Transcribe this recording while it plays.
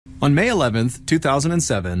On May 11th,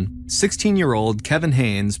 2007, 16-year-old Kevin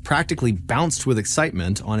Haynes practically bounced with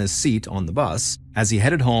excitement on his seat on the bus as he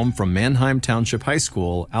headed home from Manheim Township High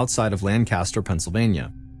School outside of Lancaster,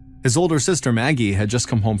 Pennsylvania. His older sister Maggie had just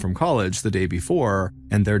come home from college the day before,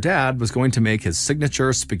 and their dad was going to make his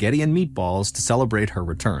signature spaghetti and meatballs to celebrate her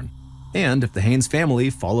return. And if the Haynes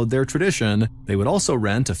family followed their tradition, they would also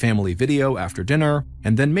rent a family video after dinner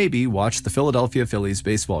and then maybe watch the Philadelphia Phillies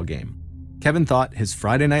baseball game. Kevin thought his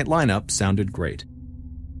Friday night lineup sounded great.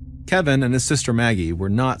 Kevin and his sister Maggie were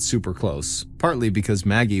not super close, partly because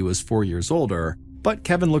Maggie was 4 years older, but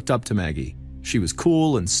Kevin looked up to Maggie. She was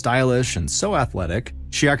cool and stylish and so athletic,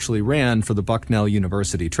 she actually ran for the Bucknell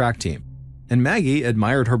University track team. And Maggie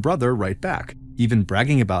admired her brother right back, even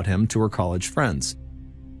bragging about him to her college friends.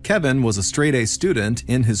 Kevin was a straight-A student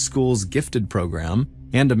in his school's gifted program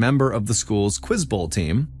and a member of the school's Quiz Bowl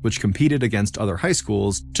team, which competed against other high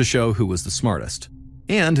schools to show who was the smartest.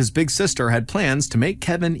 And his big sister had plans to make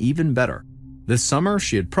Kevin even better. This summer,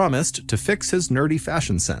 she had promised to fix his nerdy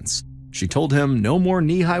fashion sense. She told him no more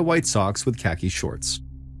knee-high white socks with khaki shorts.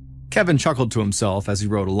 Kevin chuckled to himself as he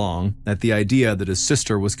rode along at the idea that his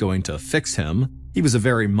sister was going to fix him. He was a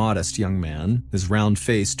very modest young man, his round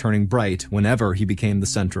face turning bright whenever he became the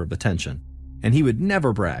center of attention. And he would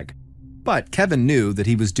never brag. But Kevin knew that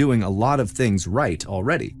he was doing a lot of things right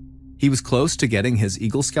already. He was close to getting his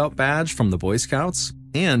Eagle Scout badge from the Boy Scouts,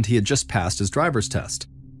 and he had just passed his driver's test.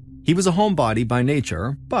 He was a homebody by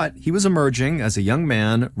nature, but he was emerging as a young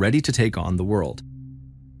man ready to take on the world.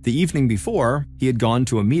 The evening before, he had gone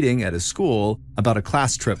to a meeting at his school about a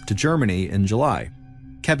class trip to Germany in July.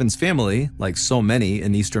 Kevin's family, like so many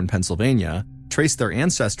in eastern Pennsylvania, traced their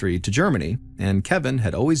ancestry to Germany, and Kevin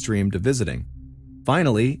had always dreamed of visiting.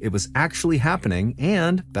 Finally, it was actually happening,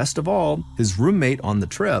 and, best of all, his roommate on the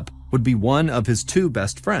trip would be one of his two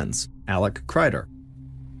best friends, Alec Kreider.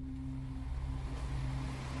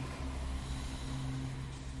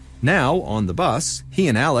 Now, on the bus, he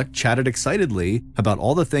and Alec chatted excitedly about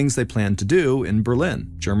all the things they planned to do in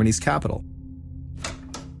Berlin, Germany's capital.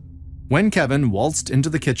 When Kevin waltzed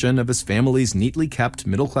into the kitchen of his family's neatly kept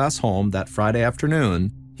middle-class home that Friday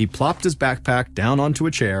afternoon, he plopped his backpack down onto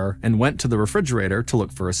a chair and went to the refrigerator to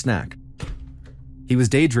look for a snack. He was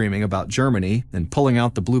daydreaming about Germany and pulling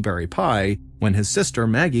out the blueberry pie when his sister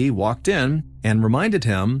Maggie walked in and reminded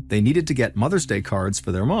him they needed to get Mother's Day cards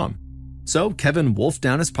for their mom. So Kevin wolfed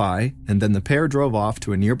down his pie, and then the pair drove off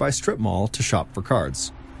to a nearby strip mall to shop for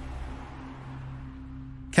cards.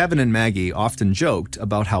 Kevin and Maggie often joked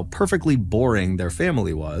about how perfectly boring their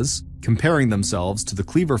family was, comparing themselves to the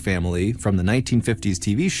Cleaver family from the 1950s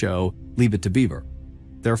TV show Leave It to Beaver.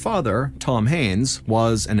 Their father, Tom Haynes,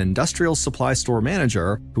 was an industrial supply store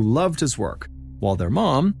manager who loved his work, while their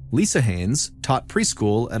mom, Lisa Haynes, taught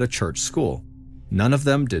preschool at a church school. None of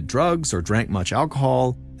them did drugs or drank much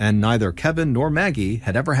alcohol, and neither Kevin nor Maggie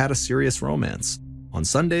had ever had a serious romance. On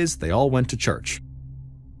Sundays, they all went to church.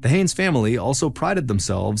 The Haynes family also prided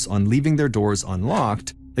themselves on leaving their doors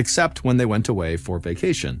unlocked, except when they went away for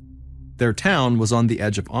vacation. Their town was on the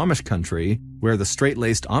edge of Amish country, where the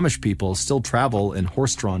straight-laced Amish people still travel in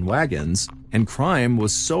horse-drawn wagons, and crime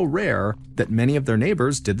was so rare that many of their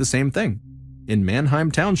neighbors did the same thing. In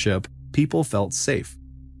Manheim Township, people felt safe.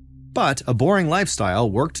 But a boring lifestyle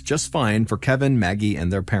worked just fine for Kevin, Maggie,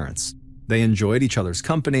 and their parents. They enjoyed each other's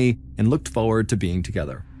company and looked forward to being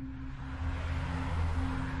together.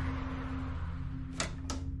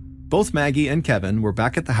 Both Maggie and Kevin were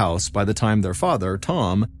back at the house by the time their father,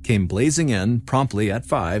 Tom, came blazing in promptly at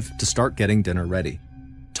 5 to start getting dinner ready.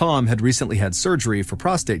 Tom had recently had surgery for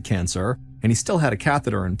prostate cancer, and he still had a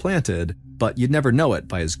catheter implanted, but you'd never know it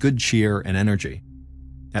by his good cheer and energy.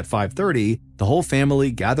 At 5:30, the whole family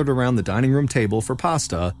gathered around the dining room table for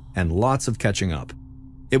pasta and lots of catching up.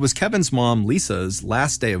 It was Kevin's mom, Lisa's,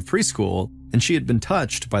 last day of preschool, and she had been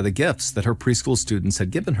touched by the gifts that her preschool students had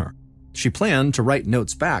given her. She planned to write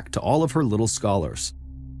notes back to all of her little scholars.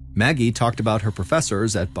 Maggie talked about her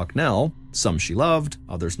professors at Bucknell, some she loved,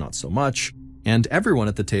 others not so much, and everyone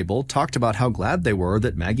at the table talked about how glad they were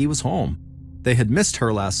that Maggie was home. They had missed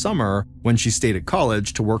her last summer when she stayed at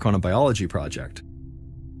college to work on a biology project.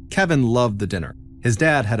 Kevin loved the dinner. His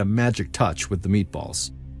dad had a magic touch with the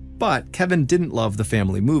meatballs. But Kevin didn't love the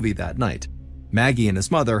family movie that night. Maggie and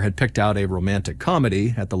his mother had picked out a romantic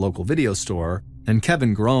comedy at the local video store, and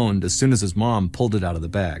Kevin groaned as soon as his mom pulled it out of the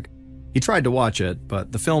bag. He tried to watch it,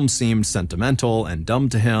 but the film seemed sentimental and dumb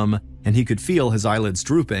to him, and he could feel his eyelids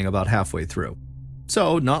drooping about halfway through.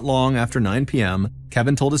 So, not long after 9 p.m.,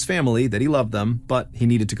 Kevin told his family that he loved them, but he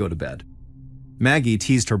needed to go to bed. Maggie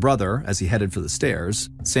teased her brother as he headed for the stairs,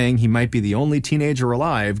 saying he might be the only teenager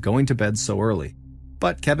alive going to bed so early.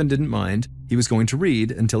 But Kevin didn't mind. He was going to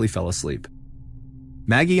read until he fell asleep.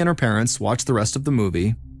 Maggie and her parents watched the rest of the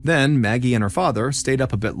movie. Then Maggie and her father stayed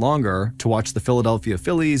up a bit longer to watch the Philadelphia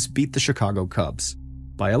Phillies beat the Chicago Cubs.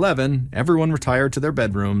 By 11, everyone retired to their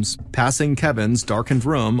bedrooms, passing Kevin's darkened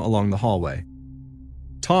room along the hallway.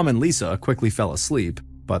 Tom and Lisa quickly fell asleep,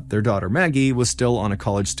 but their daughter Maggie was still on a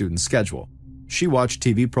college student schedule. She watched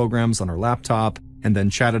TV programs on her laptop and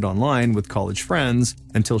then chatted online with college friends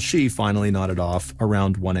until she finally nodded off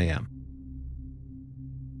around 1 a.m.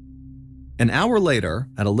 An hour later,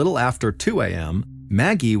 at a little after 2 a.m.,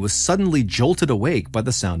 Maggie was suddenly jolted awake by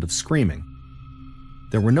the sound of screaming.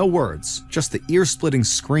 There were no words, just the ear-splitting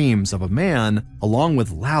screams of a man along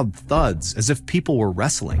with loud thuds as if people were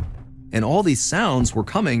wrestling, and all these sounds were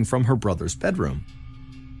coming from her brother's bedroom.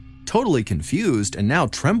 Totally confused and now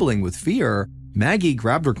trembling with fear, Maggie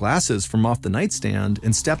grabbed her glasses from off the nightstand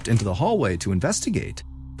and stepped into the hallway to investigate.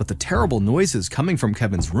 But the terrible noises coming from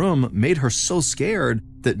Kevin's room made her so scared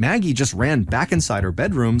that Maggie just ran back inside her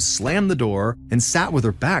bedroom, slammed the door, and sat with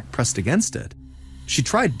her back pressed against it. She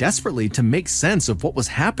tried desperately to make sense of what was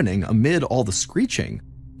happening amid all the screeching.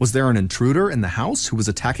 Was there an intruder in the house who was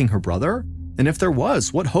attacking her brother? And if there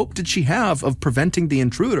was, what hope did she have of preventing the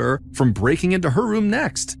intruder from breaking into her room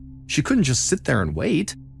next? She couldn't just sit there and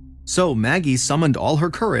wait. So Maggie summoned all her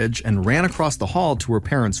courage and ran across the hall to her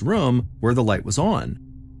parents' room where the light was on.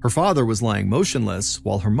 Her father was lying motionless,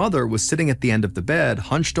 while her mother was sitting at the end of the bed,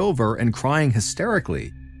 hunched over and crying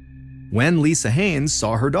hysterically. When Lisa Haynes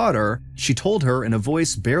saw her daughter, she told her in a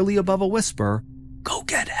voice barely above a whisper, "Go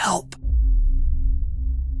get help."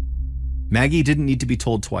 Maggie didn't need to be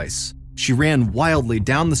told twice. She ran wildly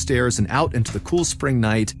down the stairs and out into the cool spring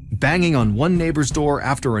night, banging on one neighbor's door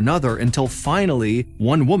after another until finally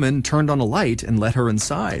one woman turned on a light and let her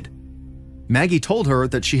inside. Maggie told her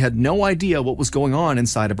that she had no idea what was going on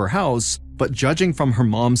inside of her house, but judging from her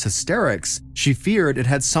mom's hysterics, she feared it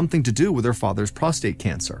had something to do with her father's prostate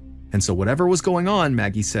cancer. And so whatever was going on,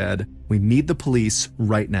 Maggie said, we need the police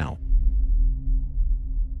right now.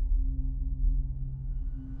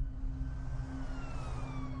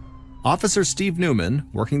 Officer Steve Newman,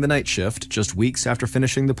 working the night shift just weeks after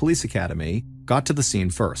finishing the police academy, got to the scene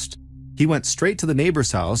first. He went straight to the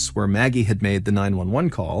neighbor's house where Maggie had made the 911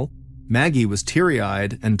 call. Maggie was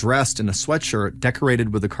teary-eyed and dressed in a sweatshirt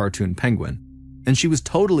decorated with a cartoon penguin, and she was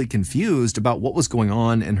totally confused about what was going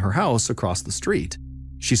on in her house across the street.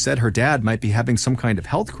 She said her dad might be having some kind of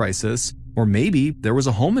health crisis, or maybe there was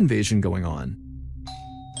a home invasion going on.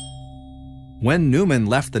 When Newman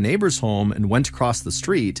left the neighbor's home and went across the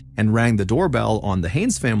street and rang the doorbell on the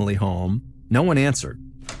Haynes family home, no one answered.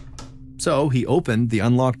 So he opened the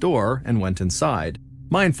unlocked door and went inside,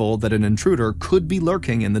 mindful that an intruder could be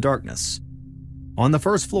lurking in the darkness. On the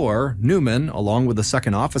first floor, Newman, along with a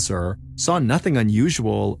second officer, saw nothing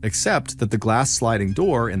unusual except that the glass sliding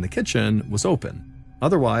door in the kitchen was open.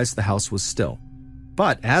 Otherwise, the house was still.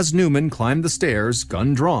 But as Newman climbed the stairs,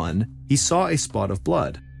 gun drawn, he saw a spot of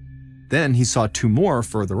blood. Then he saw two more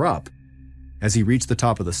further up. As he reached the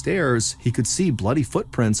top of the stairs, he could see bloody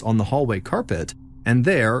footprints on the hallway carpet, and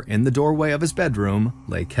there, in the doorway of his bedroom,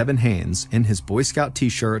 lay Kevin Haynes in his Boy Scout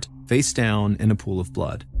t-shirt, face down in a pool of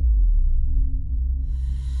blood.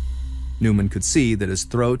 Newman could see that his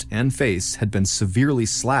throat and face had been severely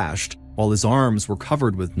slashed, while his arms were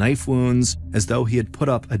covered with knife wounds, as though he had put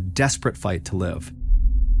up a desperate fight to live.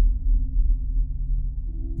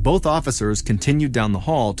 Both officers continued down the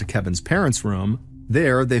hall to Kevin's parents' room.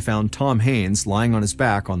 There, they found Tom Haynes lying on his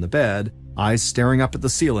back on the bed, eyes staring up at the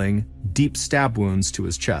ceiling, deep stab wounds to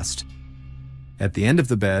his chest. At the end of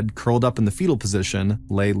the bed, curled up in the fetal position,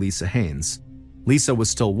 lay Lisa Haynes. Lisa was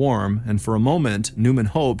still warm, and for a moment, Newman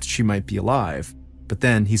hoped she might be alive, but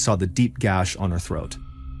then he saw the deep gash on her throat.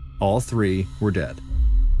 All three were dead.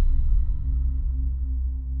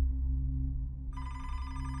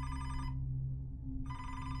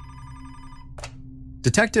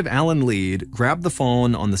 Detective Alan Lead grabbed the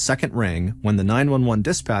phone on the second ring when the 911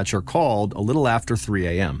 dispatcher called a little after 3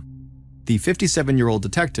 a.m. The 57-year-old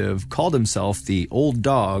detective called himself the old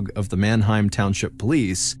dog of the Manheim Township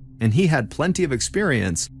Police, and he had plenty of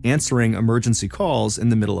experience answering emergency calls in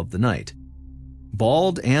the middle of the night.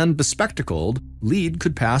 Bald and bespectacled, Lead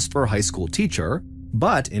could pass for a high school teacher,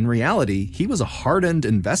 but in reality, he was a hardened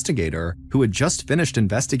investigator who had just finished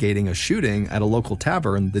investigating a shooting at a local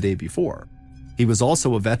tavern the day before. He was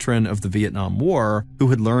also a veteran of the Vietnam War who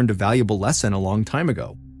had learned a valuable lesson a long time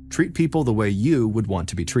ago: treat people the way you would want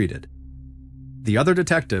to be treated. The other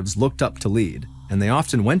detectives looked up to Lead, and they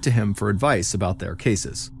often went to him for advice about their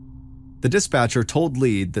cases. The dispatcher told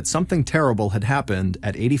Lead that something terrible had happened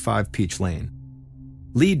at 85 Peach Lane.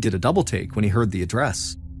 Lead did a double take when he heard the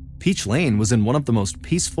address. Peach Lane was in one of the most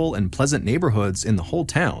peaceful and pleasant neighborhoods in the whole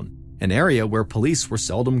town, an area where police were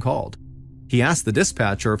seldom called. He asked the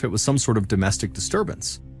dispatcher if it was some sort of domestic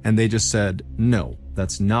disturbance, and they just said, "No,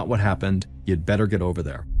 that's not what happened. You'd better get over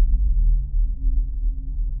there."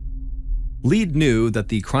 Lead knew that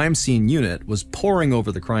the crime scene unit was poring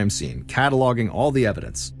over the crime scene, cataloging all the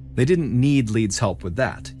evidence. They didn't need Lead's help with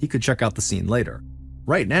that. He could check out the scene later.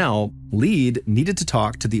 Right now, Lead needed to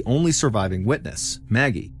talk to the only surviving witness,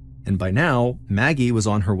 Maggie, and by now, Maggie was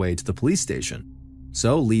on her way to the police station.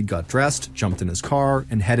 So Lead got dressed, jumped in his car,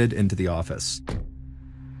 and headed into the office.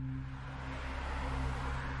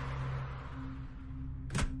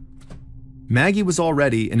 Maggie was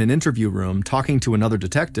already in an interview room talking to another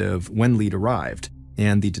detective when Lead arrived,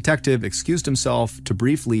 and the detective excused himself to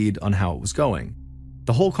brief Lead on how it was going.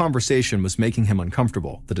 The whole conversation was making him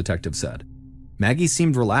uncomfortable, the detective said. Maggie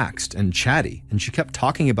seemed relaxed and chatty, and she kept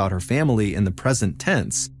talking about her family in the present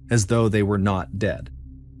tense as though they were not dead.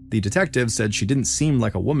 The detective said she didn't seem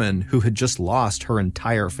like a woman who had just lost her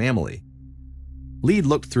entire family. Lead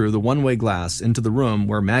looked through the one-way glass into the room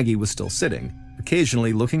where Maggie was still sitting,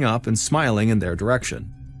 occasionally looking up and smiling in their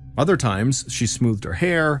direction. Other times, she smoothed her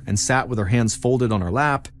hair and sat with her hands folded on her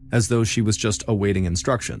lap as though she was just awaiting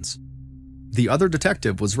instructions. The other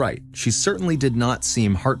detective was right. She certainly did not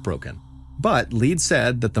seem heartbroken. But Lead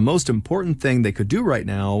said that the most important thing they could do right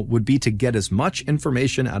now would be to get as much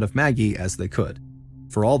information out of Maggie as they could.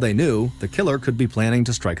 For all they knew, the killer could be planning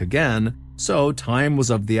to strike again, so time was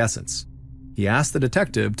of the essence. He asked the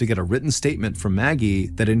detective to get a written statement from Maggie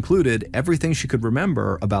that included everything she could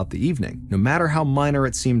remember about the evening, no matter how minor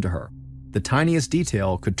it seemed to her. The tiniest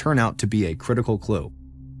detail could turn out to be a critical clue.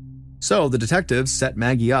 So the detective set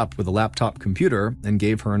Maggie up with a laptop computer and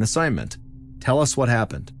gave her an assignment. Tell us what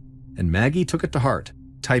happened. And Maggie took it to heart,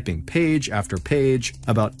 typing page after page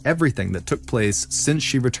about everything that took place since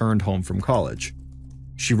she returned home from college.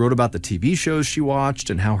 She wrote about the TV shows she watched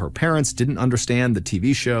and how her parents didn't understand the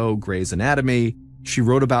TV show Grey's Anatomy. She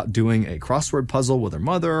wrote about doing a crossword puzzle with her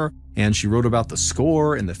mother, and she wrote about the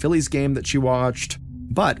score in the Phillies game that she watched.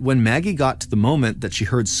 But when Maggie got to the moment that she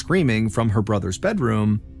heard screaming from her brother's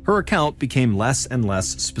bedroom, her account became less and less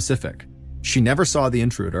specific. She never saw the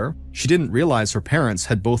intruder. She didn't realize her parents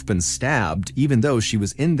had both been stabbed, even though she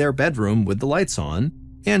was in their bedroom with the lights on.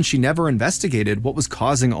 And she never investigated what was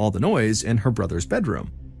causing all the noise in her brother's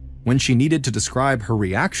bedroom. When she needed to describe her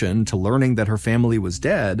reaction to learning that her family was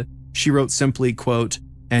dead, she wrote simply, quote,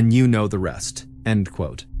 "And you know the rest," end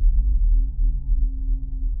quote.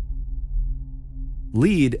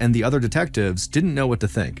 Lead and the other detectives didn't know what to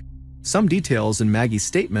think. Some details in Maggie's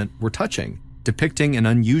statement were touching, depicting an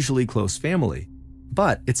unusually close family.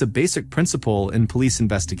 But it's a basic principle in police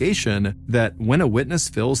investigation that when a witness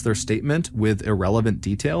fills their statement with irrelevant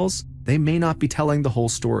details, they may not be telling the whole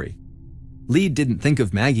story. Lead didn't think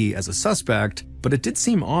of Maggie as a suspect, but it did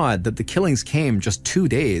seem odd that the killings came just 2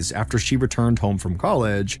 days after she returned home from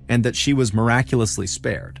college and that she was miraculously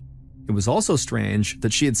spared. It was also strange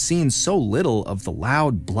that she had seen so little of the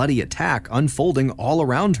loud, bloody attack unfolding all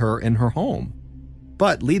around her in her home.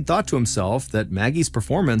 But Lead thought to himself that Maggie's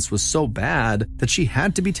performance was so bad that she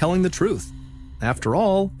had to be telling the truth. After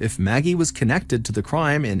all, if Maggie was connected to the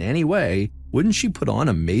crime in any way, wouldn't she put on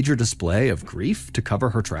a major display of grief to cover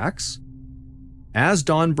her tracks? As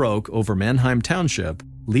dawn broke over Mannheim Township,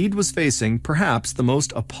 Lead was facing perhaps the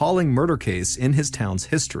most appalling murder case in his town's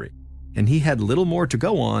history, and he had little more to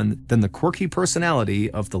go on than the quirky personality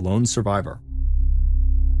of the lone survivor.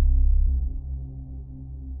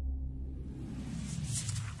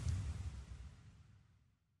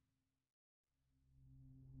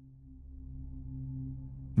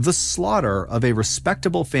 The slaughter of a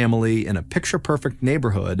respectable family in a picture-perfect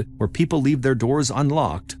neighborhood where people leave their doors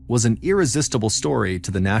unlocked was an irresistible story to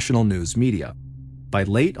the national news media. By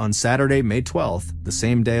late on Saturday, May 12th, the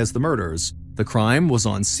same day as the murders, the crime was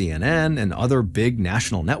on CNN and other big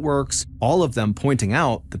national networks, all of them pointing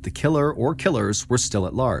out that the killer or killers were still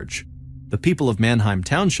at large. The people of Mannheim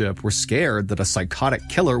Township were scared that a psychotic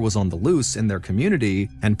killer was on the loose in their community,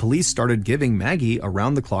 and police started giving Maggie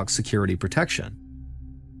around-the-clock security protection.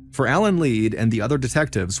 For Alan Lead and the other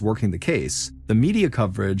detectives working the case, the media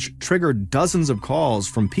coverage triggered dozens of calls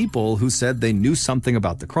from people who said they knew something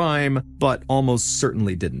about the crime, but almost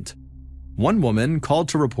certainly didn't. One woman called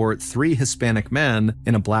to report 3 Hispanic men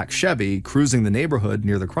in a black Chevy cruising the neighborhood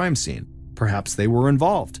near the crime scene. Perhaps they were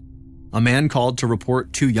involved. A man called to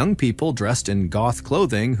report 2 young people dressed in goth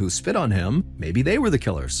clothing who spit on him. Maybe they were the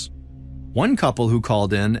killers. One couple who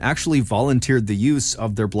called in actually volunteered the use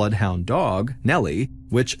of their bloodhound dog, Nellie,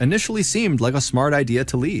 which initially seemed like a smart idea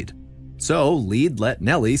to Lead. So Lead let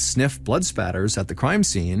Nellie sniff blood spatters at the crime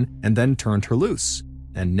scene and then turned her loose.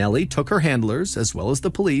 And Nellie took her handlers, as well as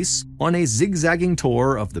the police, on a zigzagging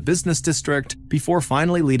tour of the business district before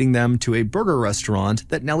finally leading them to a burger restaurant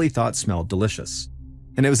that Nellie thought smelled delicious.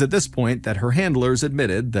 And it was at this point that her handlers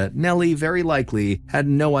admitted that Nellie very likely had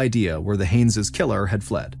no idea where the Haynes' killer had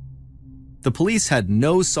fled. The police had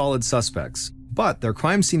no solid suspects, but their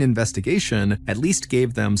crime scene investigation at least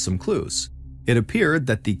gave them some clues. It appeared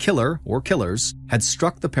that the killer, or killers, had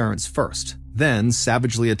struck the parents first, then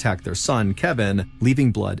savagely attacked their son, Kevin,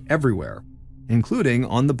 leaving blood everywhere, including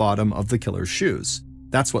on the bottom of the killer's shoes.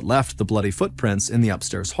 That's what left the bloody footprints in the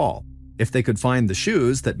upstairs hall. If they could find the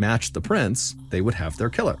shoes that matched the prints, they would have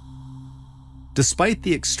their killer. Despite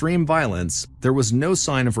the extreme violence, there was no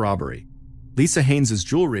sign of robbery. Lisa Haynes'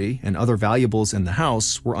 jewelry and other valuables in the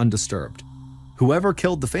house were undisturbed. Whoever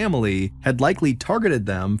killed the family had likely targeted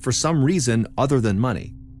them for some reason other than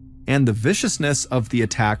money. And the viciousness of the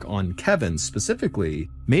attack on Kevin specifically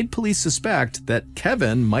made police suspect that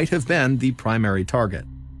Kevin might have been the primary target.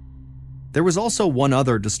 There was also one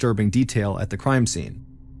other disturbing detail at the crime scene.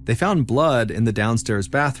 They found blood in the downstairs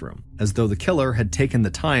bathroom, as though the killer had taken the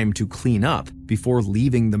time to clean up before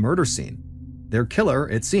leaving the murder scene. Their killer,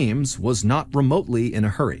 it seems, was not remotely in a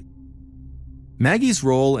hurry. Maggie's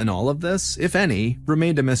role in all of this, if any,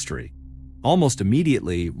 remained a mystery. Almost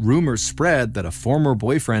immediately, rumors spread that a former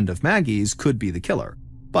boyfriend of Maggie's could be the killer,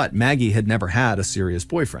 but Maggie had never had a serious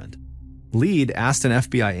boyfriend. Lead asked an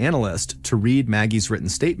FBI analyst to read Maggie's written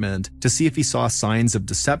statement to see if he saw signs of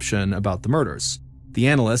deception about the murders. The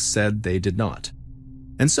analyst said they did not.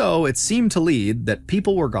 And so it seemed to Lead that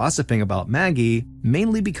people were gossiping about Maggie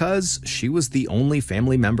mainly because she was the only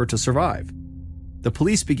family member to survive. The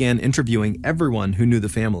police began interviewing everyone who knew the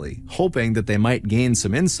family, hoping that they might gain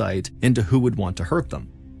some insight into who would want to hurt them.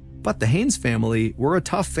 But the Haynes family were a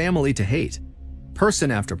tough family to hate.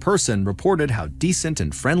 Person after person reported how decent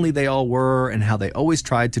and friendly they all were and how they always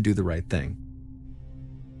tried to do the right thing.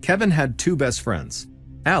 Kevin had two best friends,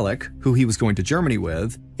 Alec, who he was going to Germany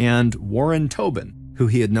with, and Warren Tobin, who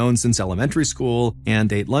he had known since elementary school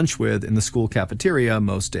and ate lunch with in the school cafeteria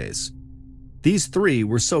most days. These three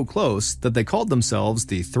were so close that they called themselves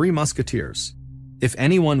the Three Musketeers. If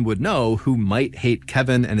anyone would know who might hate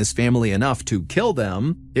Kevin and his family enough to kill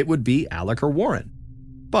them, it would be Alec or Warren.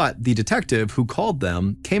 But the detective who called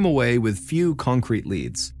them came away with few concrete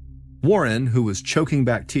leads. Warren, who was choking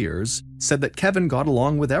back tears, said that Kevin got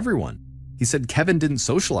along with everyone. He said Kevin didn't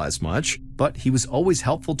socialize much, but he was always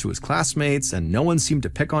helpful to his classmates and no one seemed to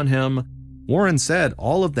pick on him. Warren said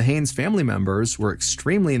all of the Haynes family members were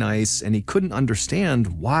extremely nice and he couldn't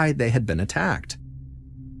understand why they had been attacked.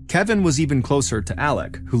 Kevin was even closer to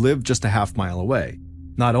Alec, who lived just a half-mile away.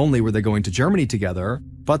 Not only were they going to Germany together,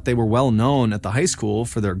 but they were well known at the high school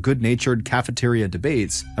for their good-natured cafeteria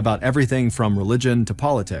debates about everything from religion to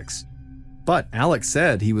politics. But Alec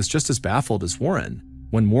said he was just as baffled as Warren.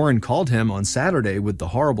 When Warren called him on Saturday with the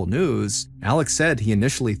horrible news, Alec said he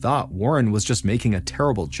initially thought Warren was just making a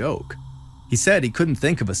terrible joke. He said he couldn't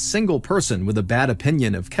think of a single person with a bad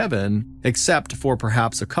opinion of Kevin, except for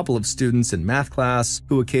perhaps a couple of students in math class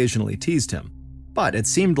who occasionally teased him. But it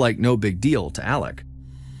seemed like no big deal to Alec.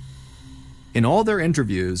 In all their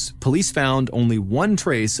interviews, police found only one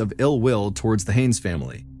trace of ill will towards the Haynes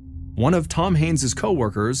family. One of Tom Haynes'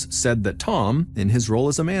 co-workers said that Tom, in his role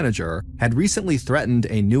as a manager, had recently threatened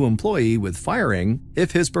a new employee with firing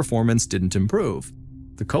if his performance didn't improve.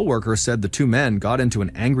 The co-worker said the two men got into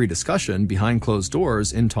an angry discussion behind closed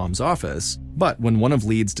doors in Tom's office, but when one of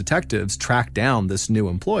Lead's detectives tracked down this new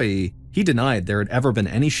employee, he denied there had ever been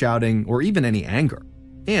any shouting or even any anger.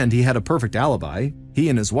 And he had a perfect alibi. He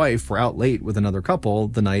and his wife were out late with another couple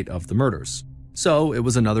the night of the murders. So it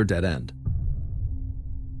was another dead end.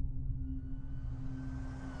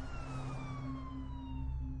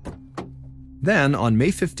 Then, on May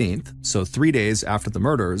 15th, so 3 days after the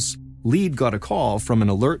murders, Lead got a call from an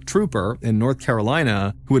alert trooper in North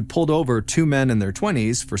Carolina who had pulled over two men in their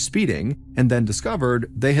 20s for speeding and then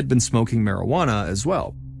discovered they had been smoking marijuana as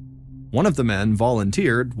well. One of the men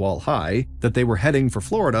volunteered, while high, that they were heading for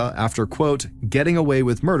Florida after, quote, getting away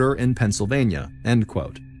with murder in Pennsylvania, end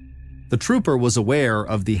quote. The trooper was aware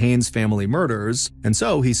of the Haynes family murders, and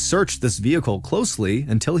so he searched this vehicle closely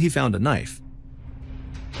until he found a knife.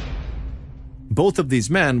 Both of these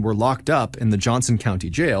men were locked up in the Johnson County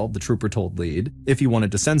Jail, the trooper told Lead, if he wanted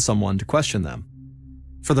to send someone to question them.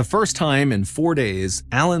 For the first time in 4 days,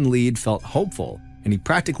 Alan Lead felt hopeful, and he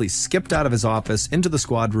practically skipped out of his office into the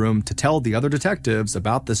squad room to tell the other detectives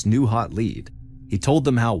about this new hot lead. He told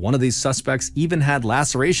them how one of these suspects even had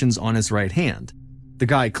lacerations on his right hand. The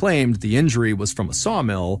guy claimed the injury was from a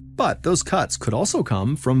sawmill, but those cuts could also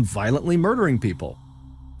come from violently murdering people.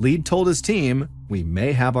 Lead told his team, "We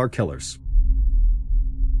may have our killers."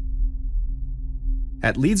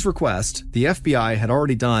 At Lead's request, the FBI had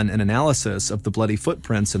already done an analysis of the bloody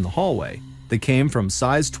footprints in the hallway. They came from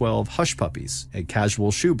size 12 Hush Puppies, a casual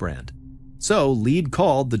shoe brand. So Lead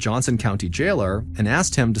called the Johnson County jailer and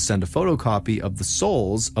asked him to send a photocopy of the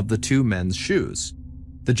soles of the two men's shoes.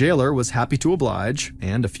 The jailer was happy to oblige,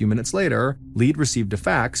 and a few minutes later, Lead received a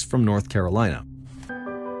fax from North Carolina.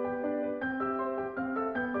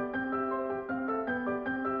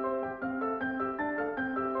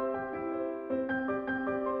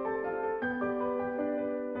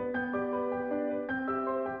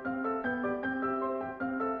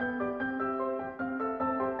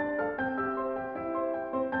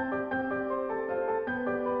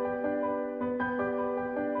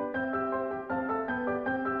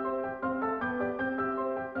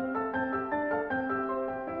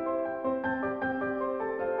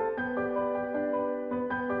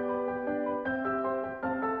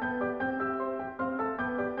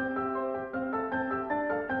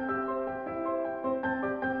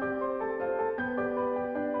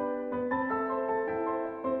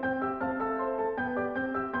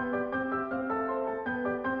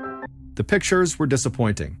 The pictures were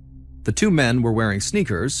disappointing. The two men were wearing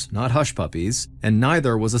sneakers, not Hush Puppies, and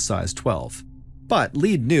neither was a size 12. But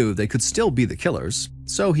Lead knew they could still be the killers,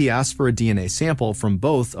 so he asked for a DNA sample from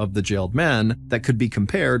both of the jailed men that could be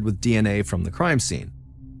compared with DNA from the crime scene.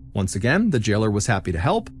 Once again, the jailer was happy to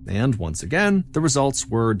help, and once again, the results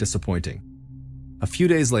were disappointing. A few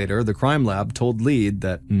days later, the crime lab told Lead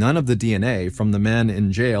that none of the DNA from the men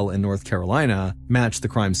in jail in North Carolina matched the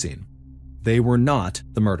crime scene. They were not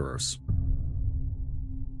the murderers.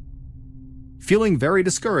 Feeling very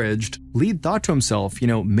discouraged, Lead thought to himself,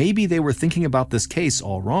 maybe they were thinking about this case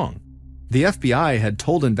all wrong. The FBI had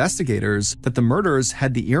told investigators that the murders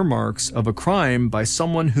had the earmarks of a crime by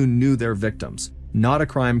someone who knew their victims, not a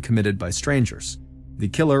crime committed by strangers. The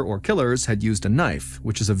killer or killers had used a knife,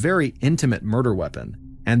 which is a very intimate murder weapon,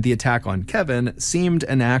 and the attack on Kevin seemed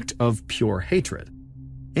an act of pure hatred.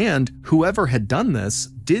 And whoever had done this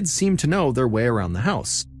did seem to know their way around the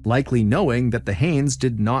house, likely knowing that the Haynes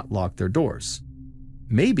did not lock their doors.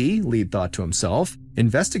 Maybe, Lead thought to himself,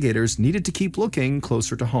 investigators needed to keep looking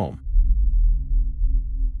closer to home.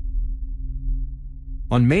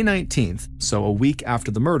 On May 19th, so a week after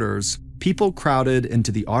the murders, people crowded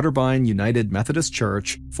into the Otterbein United Methodist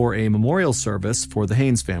Church for a memorial service for the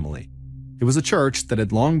Haynes family. It was a church that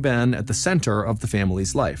had long been at the center of the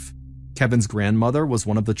family's life. Kevin's grandmother was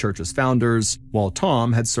one of the church's founders, while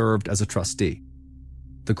Tom had served as a trustee.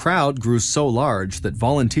 The crowd grew so large that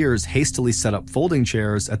volunteers hastily set up folding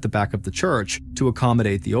chairs at the back of the church to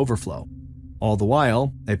accommodate the overflow. All the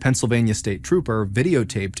while, a Pennsylvania state trooper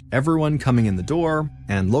videotaped everyone coming in the door,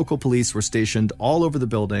 and local police were stationed all over the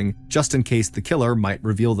building just in case the killer might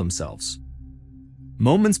reveal themselves.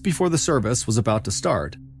 Moments before the service was about to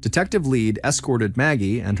start, Detective Lead escorted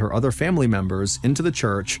Maggie and her other family members into the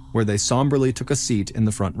church, where they somberly took a seat in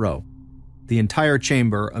the front row. The entire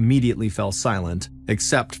chamber immediately fell silent,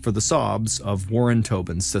 except for the sobs of Warren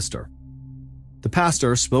Tobin's sister. The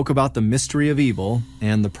pastor spoke about the mystery of evil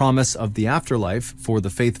and the promise of the afterlife for the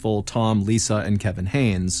faithful Tom, Lisa, and Kevin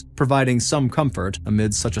Haynes, providing some comfort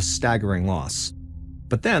amid such a staggering loss.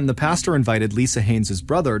 But then the pastor invited Lisa Haynes'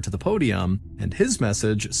 brother to the podium, and his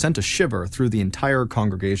message sent a shiver through the entire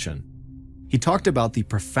congregation. He talked about the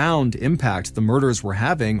profound impact the murders were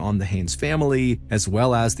having on the Haynes family, as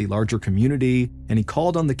well as the larger community, and he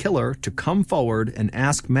called on the killer to come forward and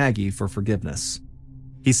ask Maggie for forgiveness.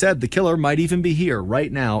 He said the killer might even be here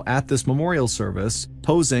right now at this memorial service,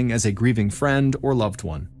 posing as a grieving friend or loved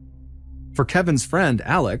one. For Kevin's friend,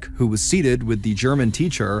 Alec, who was seated with the German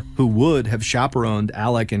teacher who would have chaperoned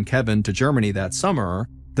Alec and Kevin to Germany that summer,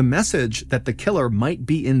 the message that the killer might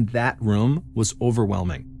be in that room was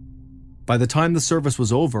overwhelming. By the time the service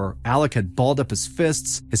was over, Alec had balled up his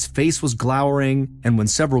fists, his face was glowering, and when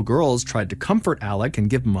several girls tried to comfort Alec and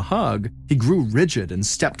give him a hug, he grew rigid and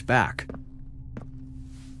stepped back.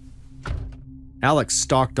 Alex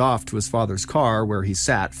stalked off to his father's car where he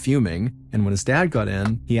sat fuming, and when his dad got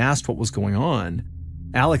in, he asked what was going on.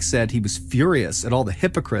 Alex said he was furious at all the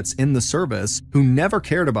hypocrites in the service who never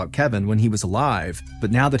cared about Kevin when he was alive, but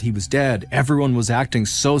now that he was dead, everyone was acting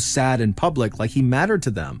so sad in public like he mattered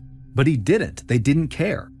to them. But he didn't. They didn't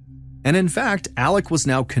care. And in fact, Alec was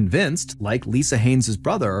now convinced, like Lisa Haynes'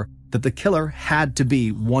 brother, that the killer had to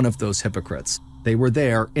be one of those hypocrites. They were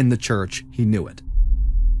there in the church. He knew it.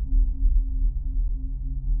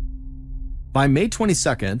 By May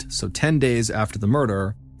 22nd, so 10 days after the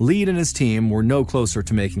murder, Lead and his team were no closer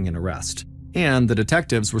to making an arrest, and the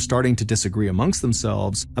detectives were starting to disagree amongst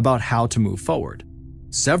themselves about how to move forward.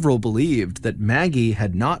 Several believed that Maggie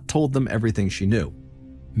had not told them everything she knew.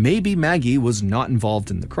 Maybe Maggie was not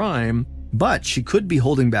involved in the crime, but she could be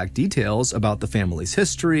holding back details about the family's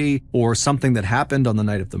history or something that happened on the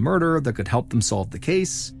night of the murder that could help them solve the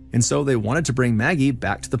case, and so they wanted to bring Maggie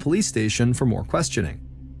back to the police station for more questioning.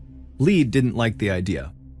 Lead didn't like the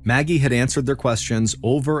idea. Maggie had answered their questions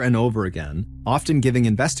over and over again, often giving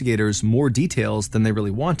investigators more details than they really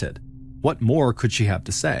wanted. What more could she have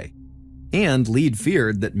to say? And Lead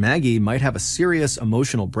feared that Maggie might have a serious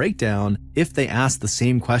emotional breakdown if they asked the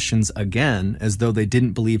same questions again as though they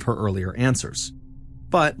didn't believe her earlier answers.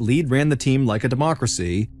 But Lead ran the team like a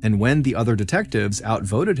democracy, and when the other detectives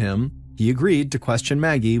outvoted him, he agreed to question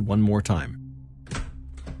Maggie one more time.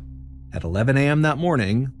 At 11 a.m. that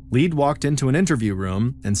morning, Lead walked into an interview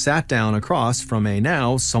room and sat down across from a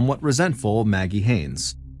now somewhat resentful Maggie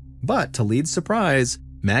Haynes. But to Lead's surprise,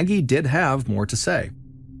 Maggie did have more to say.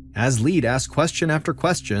 As Lead asked question after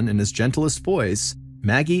question in his gentlest voice,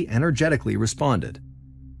 Maggie energetically responded.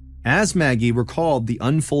 As Maggie recalled the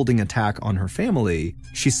unfolding attack on her family,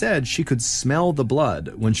 she said she could smell the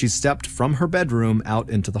blood when she stepped from her bedroom out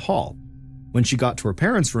into the hall. When she got to her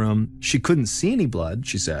parents' room, she couldn't see any blood,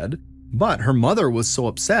 she said, but her mother was so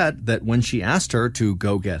upset that when she asked her to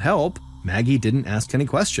go get help, Maggie didn't ask any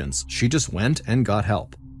questions. She just went and got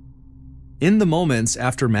help. In the moments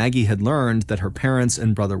after Maggie had learned that her parents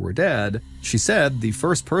and brother were dead, she said the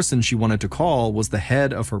first person she wanted to call was the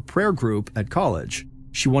head of her prayer group at college.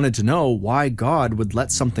 She wanted to know why God would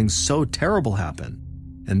let something so terrible happen.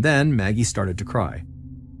 And then Maggie started to cry.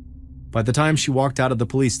 By the time she walked out of the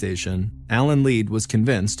police station, Alan Lead was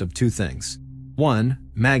convinced of two things. One,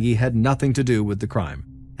 Maggie had nothing to do with the crime.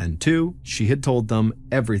 And two, she had told them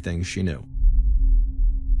everything she knew.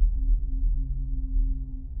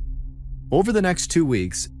 Over the next 2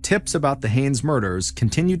 weeks, tips about the Haynes murders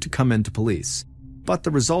continued to come into police, but the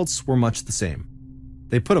results were much the same.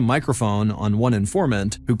 They put a microphone on one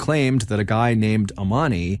informant who claimed that a guy named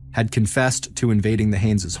Amani had confessed to invading the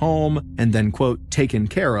Haynes' home and then, quote, taken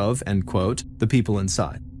care of, end quote, the people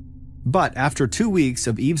inside. But after 2 weeks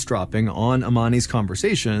of eavesdropping on Amani's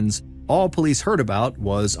conversations, all police heard about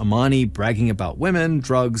was Amani bragging about women,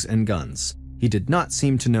 drugs, and guns. He did not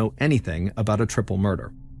seem to know anything about a triple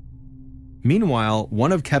murder. Meanwhile,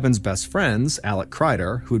 one of Kevin's best friends, Alec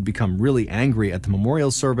Kreider, who had become really angry at the memorial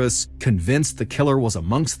service, convinced the killer was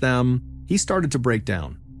amongst them, he started to break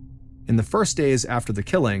down. In the first days after the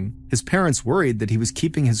killing, his parents worried that he was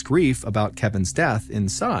keeping his grief about Kevin's death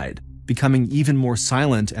inside, becoming even more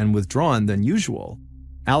silent and withdrawn than usual.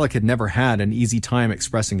 Alec had never had an easy time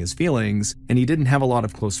expressing his feelings, and he didn't have a lot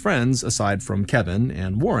of close friends aside from Kevin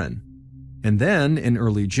and Warren. And then, in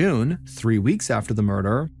early June, 3 weeks after the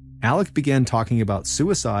murder, Alec began talking about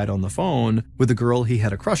suicide on the phone with a girl he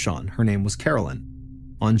had a crush on. Her name was Carolyn.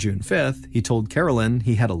 On June 5th, he told Carolyn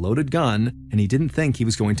he had a loaded gun and he didn't think he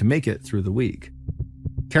was going to make it through the week.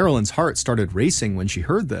 Carolyn's heart started racing when she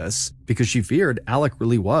heard this because she feared Alec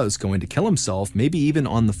really was going to kill himself, maybe even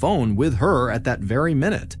on the phone with her at that very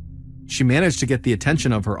minute. She managed to get the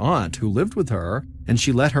attention of her aunt who lived with her, and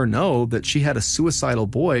she let her know that she had a suicidal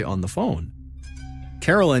boy on the phone.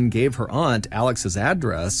 Carolyn gave her aunt Alex's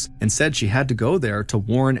address and said she had to go there to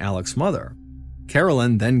warn Alex's mother.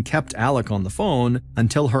 Carolyn then kept Alec on the phone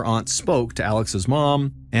until her aunt spoke to Alex's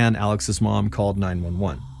mom, and Alex's mom called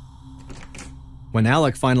 911. When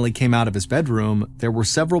Alec finally came out of his bedroom, there were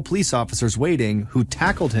several police officers waiting who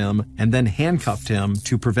tackled him and then handcuffed him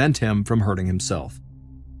to prevent him from hurting himself.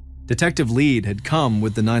 Detective Lead had come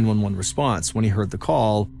with the 911 response when he heard the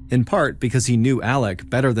call, in part because he knew Alec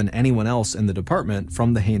better than anyone else in the department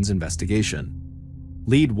from the Haynes investigation.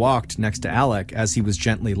 Lead walked next to Alec as he was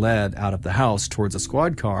gently led out of the house towards a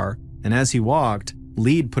squad car, and as he walked,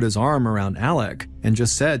 Lead put his arm around Alec and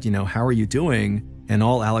just said, how are you doing? And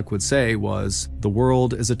all Alec would say was, the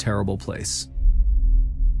world is a terrible place.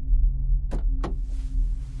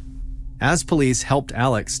 As police helped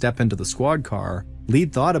Alec step into the squad car,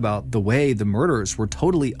 Lead thought about the way the murders were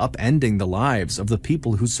totally upending the lives of the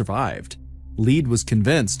people who survived. Lead was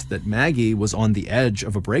convinced that Maggie was on the edge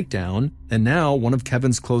of a breakdown, and now one of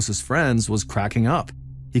Kevin's closest friends was cracking up.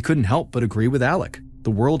 He couldn't help but agree with Alec.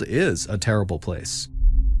 The world is a terrible place.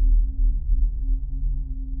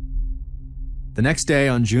 The next day,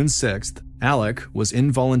 on June 6th, Alec was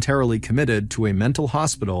involuntarily committed to a mental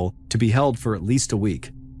hospital to be held for at least a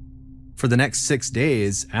week. For the next 6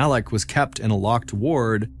 days, Alec was kept in a locked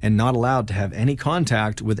ward and not allowed to have any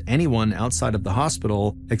contact with anyone outside of the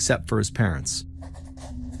hospital except for his parents.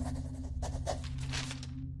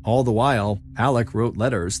 All the while, Alec wrote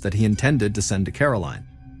letters that he intended to send to Caroline.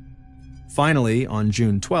 Finally, on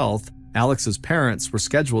June 12th, Alec's parents were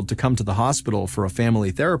scheduled to come to the hospital for a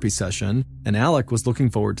family therapy session, and Alec was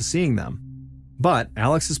looking forward to seeing them. But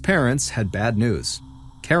Alec's parents had bad news.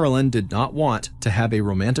 Carolyn did not want to have a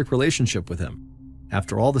romantic relationship with him.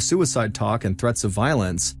 After all the suicide talk and threats of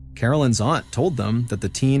violence, Carolyn's aunt told them that the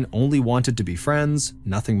teen only wanted to be friends,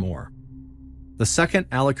 nothing more. The second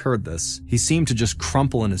Alec heard this, he seemed to just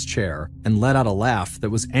crumple in his chair and let out a laugh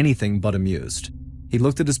that was anything but amused. He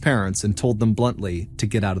looked at his parents and told them bluntly to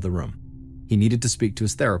get out of the room. He needed to speak to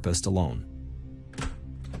his therapist alone.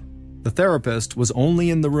 The therapist was only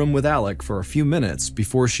in the room with Alec for a few minutes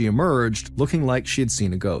before she emerged looking like she had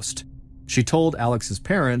seen a ghost. She told Alec's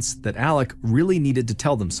parents that Alec really needed to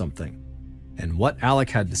tell them something, and what Alec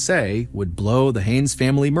had to say would blow the Haynes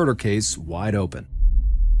family murder case wide open.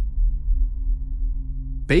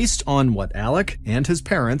 Based on what Alec and his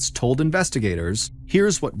parents told investigators,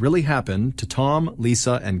 here's what really happened to Tom,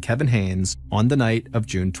 Lisa, and Kevin Haynes on the night of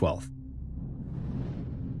June 12th.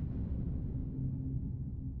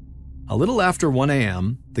 A little after 1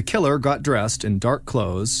 a.m., the killer got dressed in dark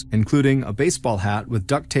clothes, including a baseball hat with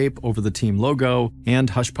duct tape over the team logo and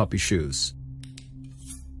hush puppy shoes.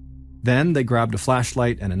 Then they grabbed a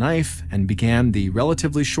flashlight and a knife and began the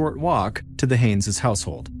relatively short walk to the Haynes'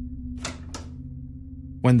 household.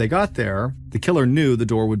 When they got there, the killer knew the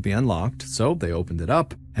door would be unlocked, so they opened it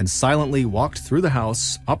up and silently walked through the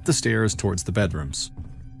house, up the stairs towards the bedrooms.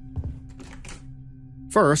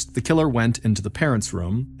 First, the killer went into the parents'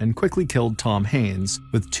 room and quickly killed Tom Haynes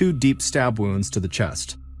with 2 deep stab wounds to the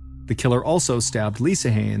chest. The killer also stabbed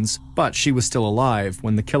Lisa Haynes, but she was still alive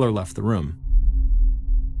when the killer left the room.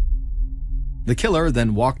 The killer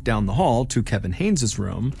then walked down the hall to Kevin Haynes'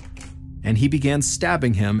 room, and he began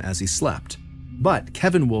stabbing him as he slept. But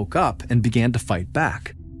Kevin woke up and began to fight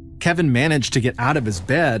back. Kevin managed to get out of his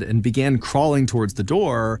bed and began crawling towards the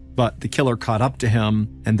door, but the killer caught up to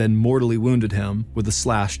him and then mortally wounded him with a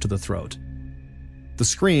slash to the throat. The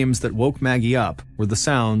screams that woke Maggie up were the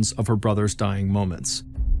sounds of her brother's dying moments.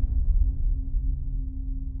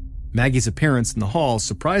 Maggie's appearance in the hall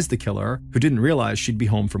surprised the killer, who didn't realize she'd be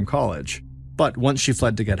home from college. But once she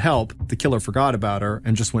fled to get help, the killer forgot about her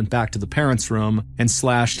and just went back to the parents' room and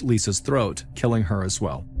slashed Lisa's throat, killing her as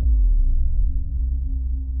well.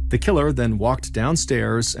 The killer then walked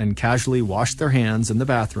downstairs and casually washed their hands in the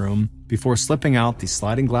bathroom before slipping out the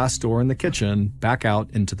sliding glass door in the kitchen back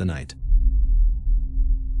out into the night.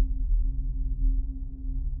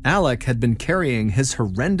 Alec had been carrying his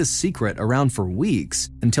horrendous secret around for weeks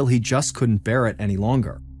until he just couldn't bear it any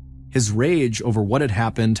longer. His rage over what had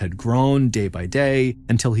happened had grown day by day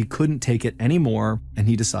until he couldn't take it anymore and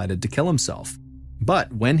he decided to kill himself.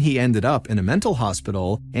 But when he ended up in a mental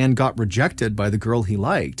hospital and got rejected by the girl he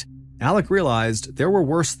liked, Alec realized there were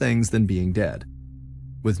worse things than being dead.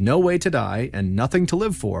 With no way to die and nothing to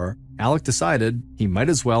live for, Alec decided he might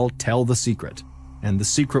as well tell the secret. And the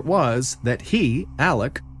secret was that he,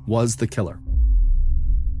 Alec, was the killer.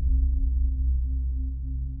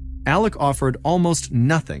 Alec offered almost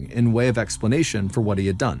nothing in way of explanation for what he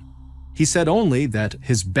had done. He said only that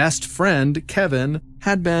his best friend, Kevin,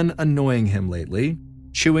 had been annoying him lately,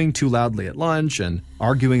 chewing too loudly at lunch and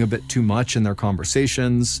arguing a bit too much in their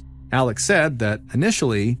conversations. Alec said that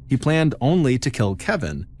initially he planned only to kill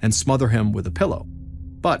Kevin and smother him with a pillow.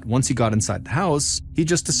 But once he got inside the house, he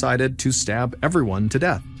just decided to stab everyone to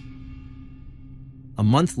death. A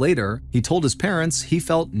month later, he told his parents he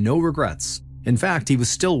felt no regrets. In fact, he was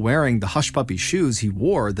still wearing the hush puppy shoes he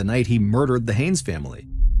wore the night he murdered the Haynes family.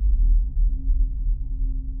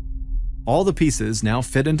 All the pieces now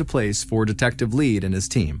fit into place for Detective Lead and his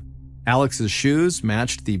team. Alex's shoes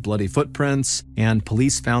matched the bloody footprints, and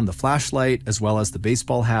police found the flashlight as well as the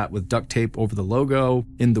baseball hat with duct tape over the logo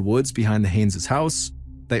in the woods behind the Haynes' house.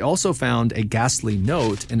 They also found a ghastly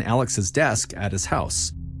note in Alex's desk at his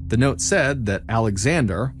house. The note said that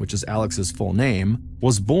Alexander, which is Alex's full name,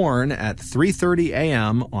 was born at 3:30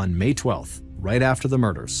 a.m. on May 12th, right after the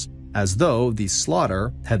murders, as though the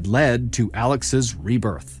slaughter had led to Alex's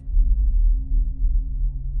rebirth.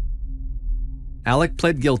 Alec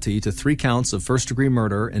pled guilty to 3 counts of first-degree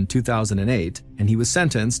murder in 2008, and he was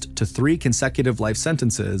sentenced to 3 consecutive life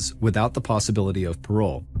sentences without the possibility of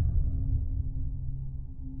parole.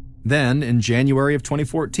 Then, in January of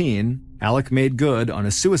 2014, Alec made good on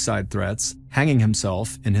his suicide threats, hanging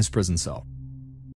himself in his prison cell.